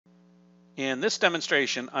In this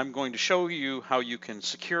demonstration, I'm going to show you how you can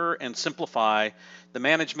secure and simplify the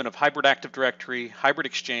management of Hybrid Active Directory, Hybrid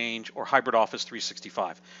Exchange, or Hybrid Office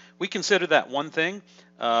 365. We consider that one thing,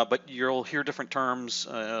 but you'll hear different terms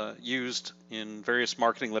used in various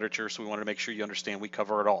marketing literature, so we wanted to make sure you understand we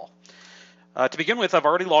cover it all. To begin with, I've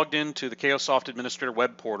already logged into the Cayosoft Administrator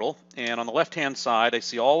web portal, and on the left-hand side, I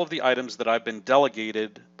see all of the items that I've been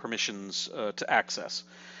delegated permissions to access.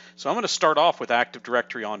 So I'm going to start off with Active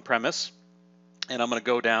Directory on-premise. And I'm going to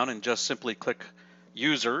go down and just simply click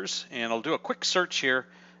users, and I'll do a quick search here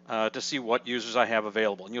to see what users I have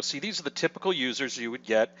available. And you'll see these are the typical users you would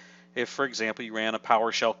get if, for example, you ran a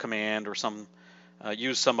PowerShell command or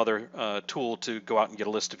use some other tool to go out and get a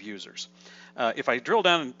list of users. If I drill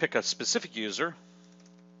down and pick a specific user,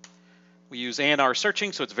 we use ANR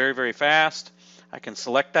searching, so it's very, very fast. I can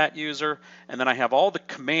select that user, and then I have all the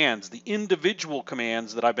commands, the individual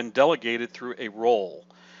commands that I've been delegated through a role.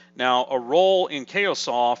 Now, a role in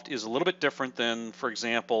Cayosoft is a little bit different than, for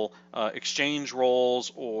example, Exchange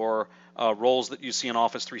roles or roles that you see in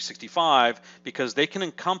Office 365, because they can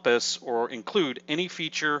encompass or include any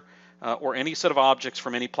feature or any set of objects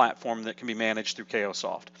from any platform that can be managed through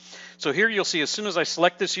Cayosoft. So here you'll see as soon as I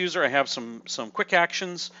select this user, I have some quick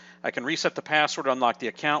actions. I can reset the password, unlock the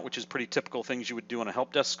account, which is pretty typical things you would do in a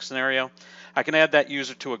help desk scenario. I can add that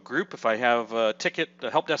user to a group. If I have a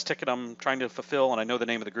help desk ticket I'm trying to fulfill and I know the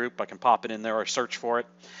name of the group, I can pop it in there or search for it.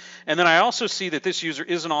 And then I also see that this user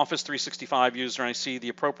is an Office 365 user, and I see the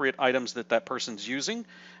appropriate items that that person's using.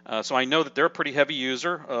 So I know that they're a pretty heavy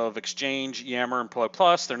user of Exchange, Yammer, and Pro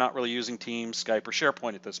Plus. They're not really using Teams, Skype, or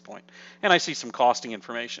SharePoint at this point. And I see some costing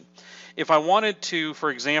information. If I wanted to,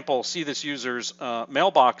 for example, see this user's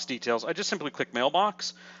mailbox details, I just simply click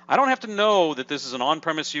Mailbox. I don't have to know that this is an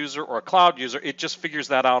on-premise user or a cloud user. It just figures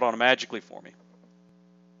that out automatically for me.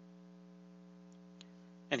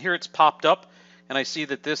 And here it's popped up, and I see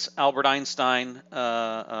that this Albert Einstein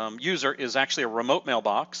user is actually a remote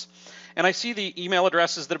mailbox. And I see the email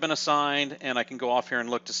addresses that have been assigned, and I can go off here and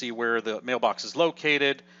look to see where the mailbox is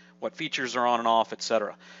located, what features are on and off,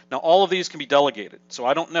 etc. Now, all of these can be delegated, so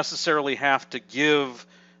I don't necessarily have to give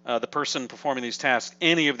the person performing these tasks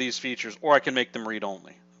any of these features, or I can make them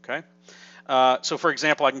read-only. Okay. So, for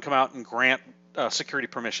example, I can come out and grant security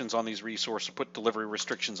permissions on these resources, or put delivery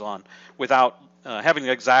restrictions on without having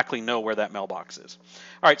to exactly know where that mailbox is.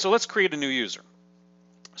 All right, so let's create a new user.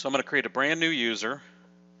 So I'm going to create a brand new user,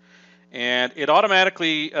 and it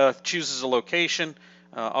automatically chooses a location.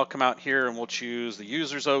 I'll come out here and we'll choose the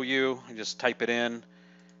user's OU and just type it in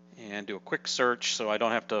and do a quick search so I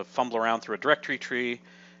don't have to fumble around through a directory tree.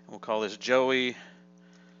 And we'll call this Joey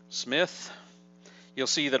Smith. You'll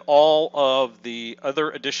see that all of the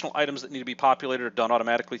other additional items that need to be populated are done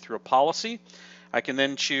automatically through a policy. I can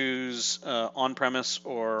then choose on-premise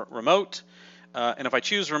or remote. And if I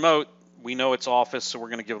choose remote, we know it's Office, so we're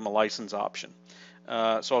going to give them a license option.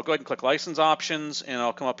 So I'll go ahead and click License Options, and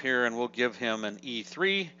I'll come up here and we'll give him an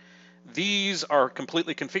E3. These are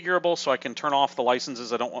completely configurable, so I can turn off the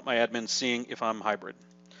licenses I don't want my admin seeing if I'm hybrid.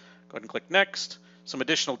 Go ahead and click Next. Some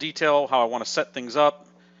additional detail, how I want to set things up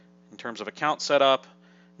in terms of account setup.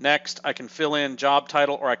 Next, I can fill in job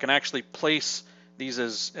title, or I can actually place these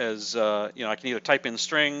as I can either type in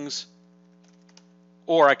strings,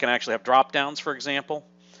 or I can actually have drop downs, for example.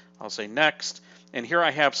 I'll say Next. And here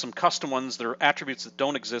I have some custom ones that are attributes that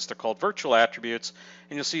don't exist. They're called virtual attributes.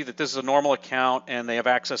 And you'll see that this is a normal account and they have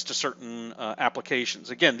access to certain applications.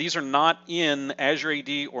 Again, these are not in Azure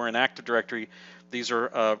AD or in Active Directory. These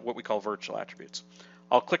are what we call virtual attributes.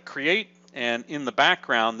 I'll click Create, and in the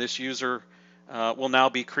background, this user will now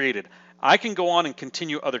be created. I can go on and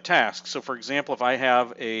continue other tasks. So for example, if I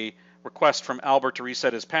have a request from Albert to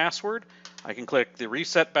reset his password, I can click the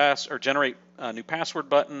Reset or Generate a New Password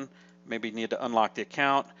button. Maybe need to unlock the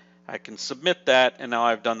account. I can submit that, and now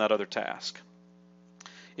I've done that other task.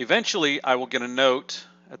 Eventually, I will get a note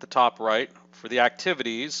at the top right for the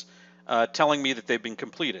activities telling me that they've been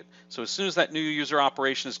completed. So as soon as that new user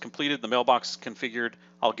operation is completed, the mailbox is configured,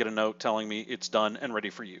 I'll get a note telling me it's done and ready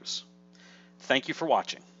for use. Thank you for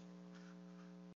watching.